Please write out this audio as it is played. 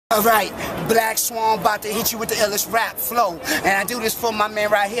Alright, Black Swan about to hit you with the illest rap flow. And I do this for my man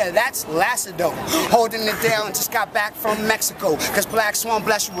right here, that's Lazadough. Holding it down, just got back from Mexico. Cause Black Swan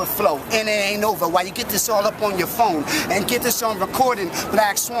bless you with flow. And it ain't over while you get this all up on your phone. And get this on recording,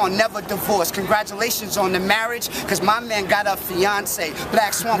 Black Swan never divorced. Congratulations on the marriage, cause my man got a fiance.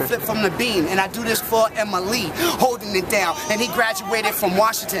 Black Swan flipped from the bean. And I do this for Emily, holding it down. And he graduated from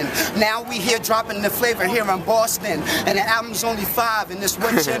Washington. Now we here dropping the flavor here in Boston. And the album's only 5 and this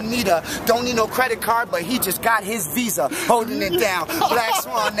what you Nita. Don't need no credit card, but he just got his visa, holding it down. Black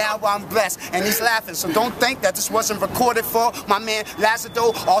Swan, now I'm blessed, and he's laughing. So don't think that this wasn't recorded for my man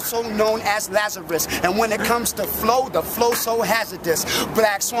Lazadough, also known as Lazarus. And when it comes to flow, the flow so hazardous.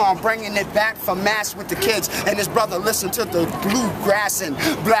 Black Swan bringing it back from Mass with the kids, and his brother listen to the bluegrass. And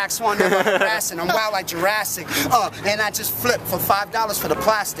Black Swan never harassing. I'm wild like Jurassic. And I just flipped for $5 for the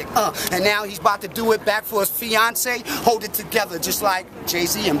plastic. And now he's about to do it back for his fiance. Hold it together just like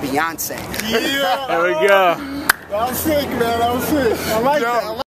Jay-Z and Beyonce. Yeah. There we go. That was sick, man. That was sick. I like that.